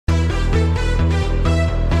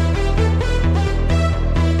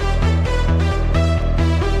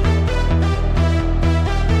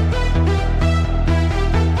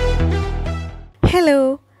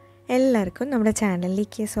എല്ലാവർക്കും നമ്മുടെ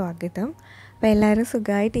ചാനലിലേക്ക് സ്വാഗതം. അപ്പോൾ എല്ലാവരും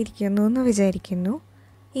സുഖമായിട്ടിരിക്കുന്നു എന്ന് വിചാരിക്കുന്നു.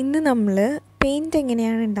 ഇന്ന് നമ്മൾ പെയിൻറ്റ്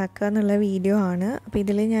എങ്ങനെയാണ് ഉണ്ടാക്കുക എന്നുള്ള വീഡിയോ ആണ്. അപ്പോൾ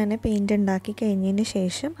ഇതിൽ ഞാൻ പെയിൻറ്റ് ഉണ്ടാക്കി കഴിഞ്ഞതിന്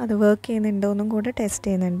ശേഷം അത് വർക്ക് ചെയ്യുന്നുണ്ടോ എന്നും കൂടെ ടെസ്റ്റ്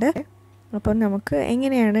ചെയ്യുന്നുണ്ട്. അപ്പം നമുക്ക്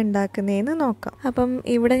എങ്ങനെയാണ് ഉണ്ടാക്കുന്നതെന്ന് നോക്കാം. അപ്പം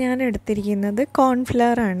ഇവിടെ ഞാൻ എടുത്തിരിക്കുന്നത്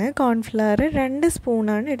കോൺഫ്ലവർ ആണ്. കോൺഫ്ലവർ 2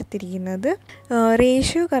 സ്പൂണാണ് എടുത്തിരിക്കുന്നത്.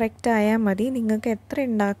 റേഷ്യോ കറക്റ്റ് ആയാൽ മതി. നിങ്ങൾക്ക് എത്ര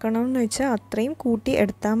ഉണ്ടാക്കണം എന്ന് വെച്ചാൽ അത്രയും കൂട്ടി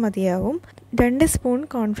എടുത്താൽ മതിയാവും. 2 സ്പൂൺ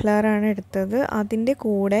കോൺഫ്ലവർ ആണ് എടുത്തത്. അതിൻ്റെ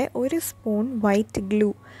കൂടെ 1 സ്പൂൺ വൈറ്റ് ഗ്ലൂ,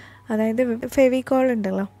 അതായത് ഫെവിക്കോൾ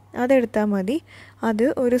ഉണ്ടല്ലോ, അതെടുത്താൽ മതി. അത്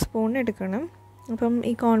 1 സ്പൂൺ എടുക്കണം. അപ്പം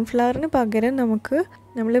ഈ കോൺഫ്ലവറിന് പകരം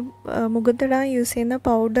നമ്മൾ മുഖത്തിടാൻ യൂസ് ചെയ്യുന്ന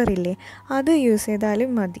പൗഡറില്ലേ, അത് യൂസ് ചെയ്താലും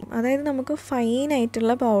മതി. അതായത് നമുക്ക്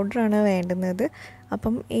ഫൈനായിട്ടുള്ള പൗഡറാണ് വേണ്ടുന്നത്.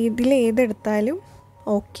 അപ്പം ഏതെടുത്താലും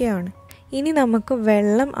ഓക്കെ ആണ്. ഇനി നമുക്ക്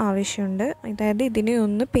വെള്ളം ആവശ്യമുണ്ട്. അതായത് ഇതിനെ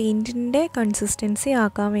ഒന്ന് പെയിൻറ്റിൻ്റെ കൺസിസ്റ്റൻസി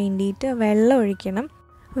ആക്കാൻ വേണ്ടിയിട്ട് വെള്ളം ഒഴിക്കണം.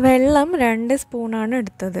 വെള്ളം 2 സ്പൂണാണ്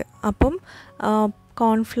എടുത്തത്. അപ്പം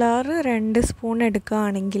കോൺഫ്ലവർ 2 സ്പൂൺ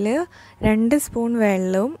എടുക്കുകയാണെങ്കിൽ 2 സ്പൂൺ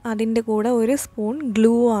വെള്ളവും അതിൻ്റെ കൂടെ 1 സ്പൂൺ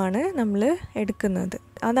ഗ്ലൂ ആണ് നമ്മൾ എടുക്കുന്നത്.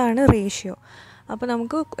 അതാണ് റേഷ്യോ. അപ്പോൾ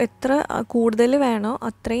നമുക്ക് എത്ര കൂടുതൽ വേണോ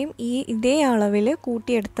അത്രയും ഇതേ അളവിൽ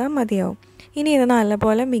കൂട്ടിയെടുത്താൽ മതിയാവും. ഇനി ഇത്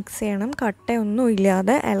നല്ലപോലെ മിക്സ് ചെയ്യണം. കട്ടയൊന്നും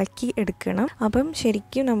ഇല്ലാതെ ഇളക്കി എടുക്കണം. അപ്പം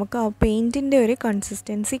ശരിക്കും നമുക്ക് ആ പെയിൻറ്റിൻ്റെ ഒരു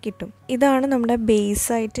കൺസിസ്റ്റൻസി കിട്ടും. ഇതാണ് നമ്മുടെ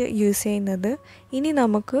ബേസായിട്ട് യൂസ് ചെയ്യുന്നത്. ഇനി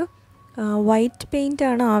നമുക്ക് വൈറ്റ് പെയിൻ്റ്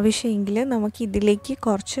ആണ് ആവശ്യമെങ്കിൽ നമുക്ക് ഇതിലേക്ക്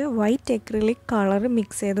കുറച്ച് വൈറ്റ് അക്രിലിക് കളർ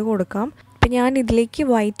മിക്സ് ചെയ്ത് കൊടുക്കാം. അപ്പം ഞാൻ ഇതിലേക്ക്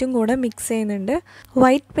വൈറ്റും കൂടെ മിക്സ് ചെയ്യുന്നുണ്ട്.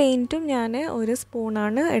 വൈറ്റ് പെയിൻറ്റും ഞാൻ 1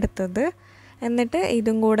 സ്പൂണാണ് എടുത്തത്. എന്നിട്ട്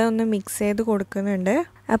ഇതും കൂടെ ഒന്ന് മിക്സ് ചെയ്ത് കൊടുക്കുന്നുണ്ട്.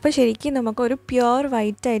 അപ്പോൾ ശരിക്കും നമുക്കൊരു പ്യുവർ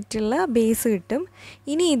വൈറ്റ് ആയിട്ടുള്ള ബേസ് കിട്ടും.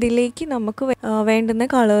 ഇനി ഇതിലേക്ക് നമുക്ക് വേണ്ടുന്ന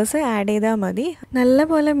കളേഴ്സ് ആഡ് ചെയ്താൽ മതി.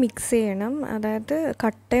 നല്ലപോലെ മിക്സ് ചെയ്യണം. അതായത്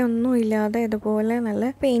കട്ടയൊന്നും ഇല്ലാതെ ഇതുപോലെ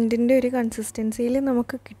നല്ല പെയിൻറ്റിൻ്റെ ഒരു കൺസിസ്റ്റൻസിയിൽ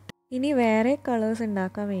നമുക്ക് കിട്ടും. ഇനി വേറെ കളേഴ്സ്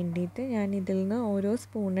ഉണ്ടാക്കാൻ വേണ്ടിയിട്ട് ഞാൻ ഇതിൽ നിന്ന് ഓരോ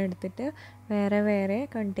സ്പൂൺ എടുത്തിട്ട് വേറെ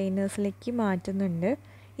കണ്ടെയ്നേഴ്സിലേക്ക് മാറ്റുന്നുണ്ട്.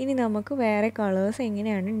 ഇനി നമുക്ക് വേറെ കളേഴ്സ്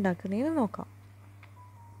എങ്ങനെയാണ് ഉണ്ടാക്കുന്നതെന്ന് നോക്കാം.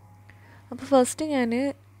 അപ്പോൾ ഫസ്റ്റ് ഞാൻ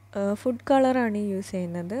ഫുഡ് കളറാണ് യൂസ്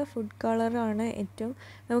ചെയ്യുന്നത്. ഫുഡ് കളറാണ് ഏറ്റവും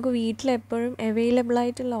നമുക്ക് വീട്ടിലെപ്പോഴും അവൈലബിൾ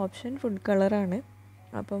ആയിട്ടുള്ള ഓപ്ഷൻ ഫുഡ് കളറാണ്.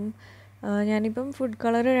 അപ്പം ഞാനിപ്പം ഫുഡ്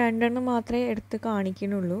കളർ 2 എണ്ണം മാത്രമേ എടുത്ത്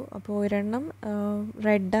കാണിക്കുന്നുള്ളൂ. അപ്പോൾ 1 എണ്ണം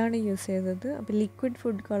റെഡാണ് യൂസ് ചെയ്തത്. അപ്പോൾ ലിക്വിഡ്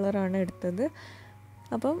ഫുഡ് കളറാണ് എടുത്തത്.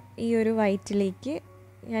 അപ്പം ഈ ഒരു വൈറ്റിലേക്ക്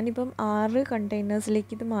ഞാനിപ്പം 6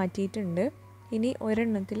 കണ്ടെയ്നേഴ്സിലേക്ക് ഇത് മാറ്റിയിട്ടുണ്ട്. ഇനി 1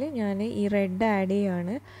 എണ്ണത്തിൽ ഞാൻ ഈ റെഡ് ആഡ്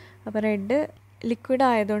ചെയ്യുകയാണ്. അപ്പോൾ റെഡ് ലിക്വിഡ്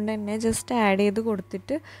ആയതുകൊണ്ട് തന്നെ ജസ്റ്റ് ആഡ് ചെയ്ത്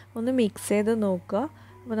കൊടുത്തിട്ട് ഒന്ന് മിക്സ് ചെയ്ത് നോക്കുക.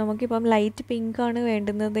 അപ്പോൾ നമുക്കിപ്പം ലൈറ്റ് പിങ്കാണ്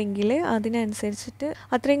വേണ്ടുന്നതെങ്കിൽ അതിനനുസരിച്ചിട്ട്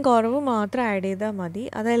അത്രയും കുറവ് മാത്രം ആഡ് ചെയ്താൽ മതി.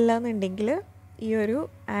 അതല്ലാന്നുണ്ടെങ്കിൽ ഈ ഒരു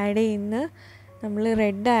നമ്മൾ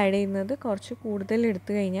റെഡ് ആഡ് ചെയ്യുന്നത് കുറച്ച് കൂടുതൽ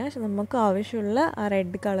എടുത്തു കഴിഞ്ഞാൽ നമുക്ക് ആവശ്യമുള്ള ആ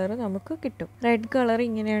റെഡ് കളർ നമുക്ക് കിട്ടും. റെഡ് കളർ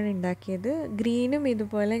ഇങ്ങനെയാണ് ഉണ്ടാക്കിയത്. ഗ്രീനും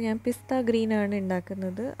ഇതുപോലെ ഞാൻ പിസ്ത ഗ്രീനാണ്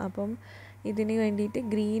ഉണ്ടാക്കുന്നത്. അപ്പം ഇതിന് വേണ്ടിയിട്ട്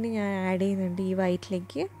ഗ്രീൻ ഞാൻ ആഡ് ചെയ്യുന്നുണ്ട് ഈ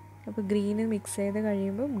വൈറ്റിലേക്ക്. അപ്പോൾ ഗ്രീന് മിക്സ് ചെയ്ത്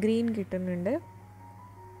കഴിയുമ്പോൾ ഗ്രീൻ കിട്ടുന്നുണ്ട്.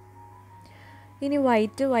 ഇനി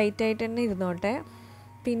വൈറ്റ് ആയിട്ട് തന്നെ ഇരുന്നോട്ടെ.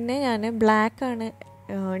 പിന്നെ ഞാൻ ബ്ലാക്കാണ്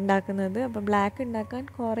ഉണ്ടാക്കുന്നത്. അപ്പോൾ ബ്ലാക്ക് ഉണ്ടാക്കാൻ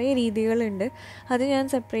കുറേ രീതികളുണ്ട്. അത് ഞാൻ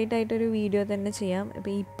സെപ്പറേറ്റ് ആയിട്ടൊരു വീഡിയോ തന്നെ ചെയ്യാം.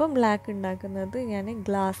 അപ്പോൾ ഇപ്പം ബ്ലാക്ക് ഉണ്ടാക്കുന്നത് ഞാൻ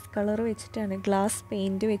ഗ്ലാസ് കളർ വെച്ചിട്ടാണ്, ഗ്ലാസ്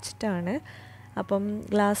പെയിൻറ്റ് വെച്ചിട്ടാണ്. അപ്പം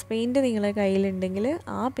ഗ്ലാസ് പെയിൻറ്റ് നിങ്ങളുടെ കയ്യിലുണ്ടെങ്കിൽ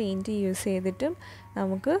ആ പെയിൻറ്റ് യൂസ് ചെയ്തിട്ടും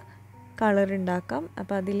നമുക്ക് കളർ ഉണ്ടാക്കാം.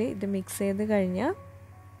 അപ്പോൾ അതിൽ ഇത് മിക്സ് ചെയ്ത് കഴിഞ്ഞാൽ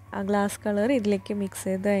ആ ഗ്ലാസ് കളർ ഇതിലേക്ക് മിക്സ്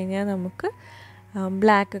ചെയ്ത് കഴിഞ്ഞാൽ നമുക്ക്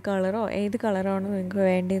ബ്ലാക്ക് കളറോ ഏത് കളറാണോ നിങ്ങൾക്ക്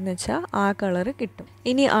വേണ്ടതെന്ന് വെച്ചാൽ ആ കളർ കിട്ടും.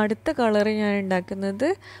 ഇനി അടുത്ത കളർ ഞാൻ ഉണ്ടാക്കുന്നത്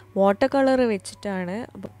വാട്ടർ കളർ വെച്ചിട്ടാണ്.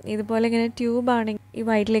 അപ്പം ഇതുപോലെ ഇങ്ങനെ ട്യൂബാണെങ്കിൽ ഈ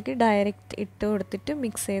വൈറ്റിലേക്ക് ഡയറക്റ്റ് ഇട്ട് കൊടുത്തിട്ട്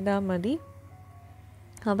മിക്സ് ചെയ്താൽ മതി.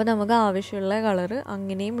 അപ്പോൾ നമുക്ക് ആവശ്യമുള്ള കളർ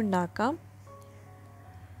അങ്ങനെയും ഉണ്ടാക്കാം.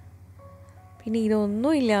 പിന്നെ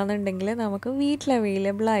ഇതൊന്നും ഇല്ലയെന്നുണ്ടെങ്കിൽ നമുക്ക് വീട്ടിൽ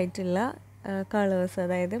അവൈലബിൾ ആയിട്ടുള്ള കളേഴ്സ്,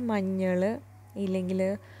 അതായത് മഞ്ഞൾ, ഇല്ലെങ്കിൽ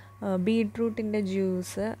ബീട്രൂട്ടിൻ്റെ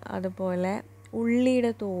ജ്യൂസ്, അതുപോലെ ഉള്ളിയുടെ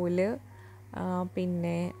തോല്,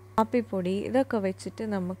 പിന്നെ കാപ്പിപ്പൊടി, ഇതൊക്കെ വെച്ചിട്ട്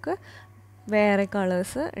നമുക്ക് വേറെ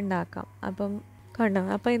കളേഴ്സ് ഉണ്ടാക്കാം. അപ്പം കണ്ടോ,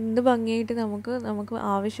 അപ്പോൾ എന്ത് ഭംഗിയായിട്ട് നമുക്ക്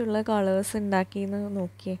ആവശ്യമുള്ള കളേഴ്സ് ഉണ്ടാക്കിയെന്ന്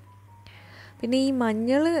നോക്കിയേ. പിന്നെ ഈ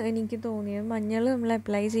മഞ്ഞൾ എനിക്ക് തോന്നിയത് മഞ്ഞൾ നമ്മൾ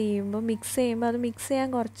അപ്ലൈ ചെയ്യുമ്പോൾ മിക്സ് ചെയ്യുമ്പോൾ അത് മിക്സ് ചെയ്യാൻ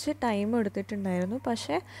കുറച്ച് ടൈം എടുത്തിട്ടുണ്ടായിരുന്നു.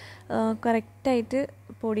 പക്ഷേ കറക്റ്റായിട്ട്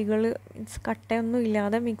പൊടികൾ കട്ടയൊന്നും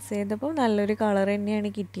ഇല്ലാതെ മിക്സ് ചെയ്തപ്പോൾ നല്ലൊരു കളർ തന്നെയാണ്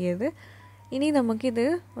കിട്ടിയത്. ഇനി നമുക്കിത്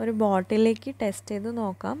ഒരു ബോട്ടിലേക്ക് ടെസ്റ്റ് ചെയ്ത്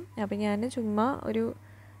നോക്കാം. അപ്പോൾ ഞാൻ ചുമ്മാ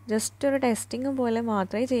ജസ്റ്റ് ഒരു ടെസ്റ്റിങ് പോലെ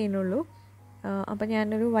മാത്രമേ ചെയ്യുന്നുള്ളൂ. അപ്പോൾ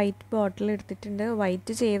ഞാനൊരു വൈറ്റ് ബോട്ടിൽ എടുത്തിട്ടുണ്ട്.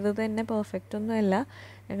 വൈറ്റ് ചെയ്തത് തന്നെ പെർഫെക്റ്റ് ഒന്നുമല്ല,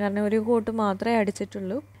 കാരണം ഒരു കോട്ട് മാത്രമേ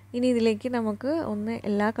അടിച്ചിട്ടുള്ളൂ. ഇനി ഇതിലേക്ക് നമുക്ക്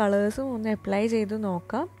എല്ലാ കളേഴ്സും ഒന്ന് അപ്ലൈ ചെയ്ത്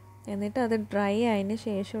നോക്കാം. എന്നിട്ട് അത് ഡ്രൈ ആയതിന്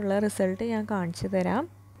ശേഷമുള്ള റിസൾട്ട് ഞാൻ കാണിച്ചു തരാം.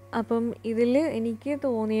 അപ്പം ഇതിൽ എനിക്ക്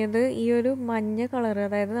തോന്നിയത് ഈ ഒരു മഞ്ഞ കളർ,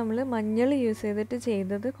 അതായത് നമ്മൾ മഞ്ഞൾ യൂസ് ചെയ്തിട്ട്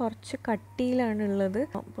ചെയ്തത് കുറച്ച് കട്ടിയിലാണുള്ളത്.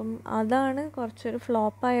 അപ്പം അതാണ് കുറച്ചൊരു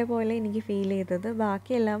ഫ്ലോപ്പായ പോലെ എനിക്ക് ഫീൽ ചെയ്തത്.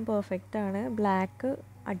 ബാക്കിയെല്ലാം പെർഫെക്റ്റാണ്. ബ്ലാക്ക്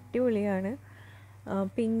അടിപൊളിയാണ്.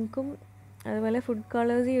 പിങ്കും അതുപോലെ ഫുഡ്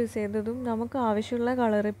കളേഴ്സ് യൂസ് ചെയ്തതും നമുക്ക് ആവശ്യമുള്ള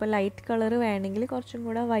കളർ, ഇപ്പോൾ ലൈറ്റ് കളർ വേണമെങ്കിൽ കുറച്ചും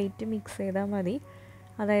കൂടെ വൈറ്റ് മിക്സ് ചെയ്താൽ മതി.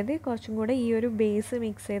 അതായത് കുറച്ചും കൂടെ ഈ ഒരു ബേസ്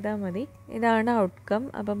മിക്സ് ചെയ്താൽ മതി. ഇതാണ് ഔട്ട്കം.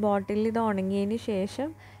 അപ്പം ബോട്ടിലിൽ ഇത് ഉണങ്ങിയതിന് ശേഷം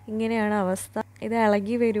ഇങ്ങനെയാണ് അവസ്ഥ. ഇത്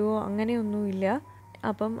ഇളകി വരുമോ അങ്ങനെയൊന്നുമില്ല.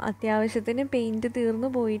 അപ്പം അത്യാവശ്യത്തിന് പെയിൻറ്റ് തീർന്നു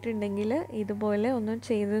പോയിട്ടുണ്ടെങ്കിൽ ഇതുപോലെ ഒന്ന്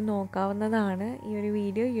ചെയ്ത് നോക്കാവുന്നതാണ്. ഈ ഒരു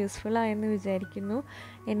വീഡിയോ യൂസ്ഫുൾ ആയെന്ന് വിചാരിക്കുന്നു.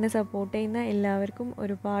 എന്നെ സപ്പോർട്ട് ചെയ്യുന്ന എല്ലാവർക്കും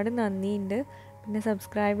ഒരുപാട് നന്ദിയുണ്ട്. പിന്നെ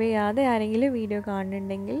സബ്സ്ക്രൈബ് ചെയ്യാതെ ആരെങ്കിലും വീഡിയോ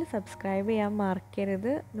കാണുന്നുണ്ടെങ്കിൽ സബ്സ്ക്രൈബ് ചെയ്യാൻ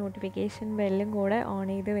മറക്കരുത്. നോട്ടിഫിക്കേഷൻ ബെല്ലും കൂടെ ഓൺ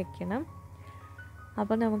ചെയ്ത് വെക്കണം.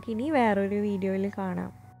 അപ്പോൾ നമുക്കിനി വേറൊരു വീഡിയോയിൽ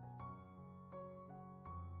കാണാം.